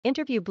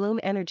Interview Bloom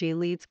Energy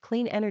leads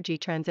clean energy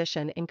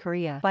transition in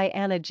Korea by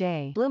Anna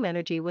J. Bloom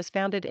Energy was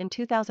founded in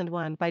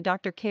 2001 by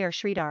Dr.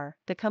 Sridhar,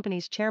 the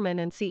company's chairman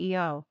and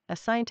CEO, a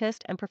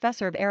scientist and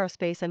professor of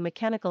aerospace and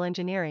mechanical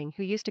engineering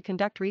who used to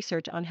conduct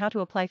research on how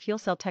to apply fuel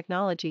cell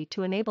technology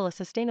to enable a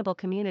sustainable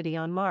community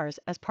on Mars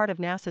as part of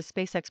NASA's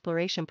space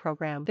exploration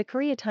program. The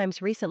Korea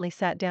Times recently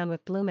sat down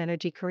with Bloom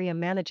Energy Korea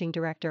managing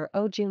director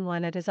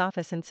Joon-won at his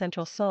office in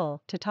central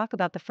Seoul to talk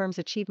about the firm's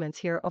achievements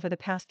here over the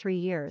past 3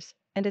 years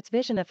and its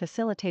vision of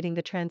facilitating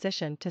the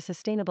transition to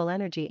sustainable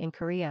energy in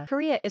Korea.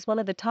 Korea is one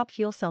of the top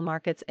fuel cell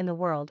markets in the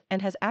world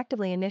and has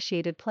actively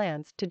initiated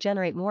plans to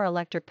generate more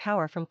electric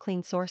power from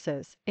clean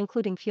sources,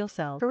 including fuel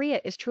cells.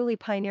 Korea is truly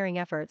pioneering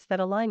efforts that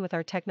align with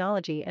our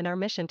technology and our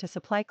mission to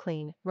supply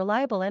clean,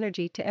 reliable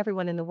energy to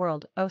everyone in the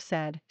world, Oh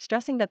said,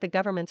 stressing that the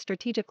government's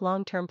strategic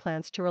long-term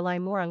plans to rely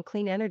more on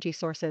clean energy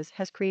sources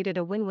has created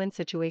a win-win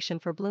situation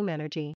for Bloom Energy.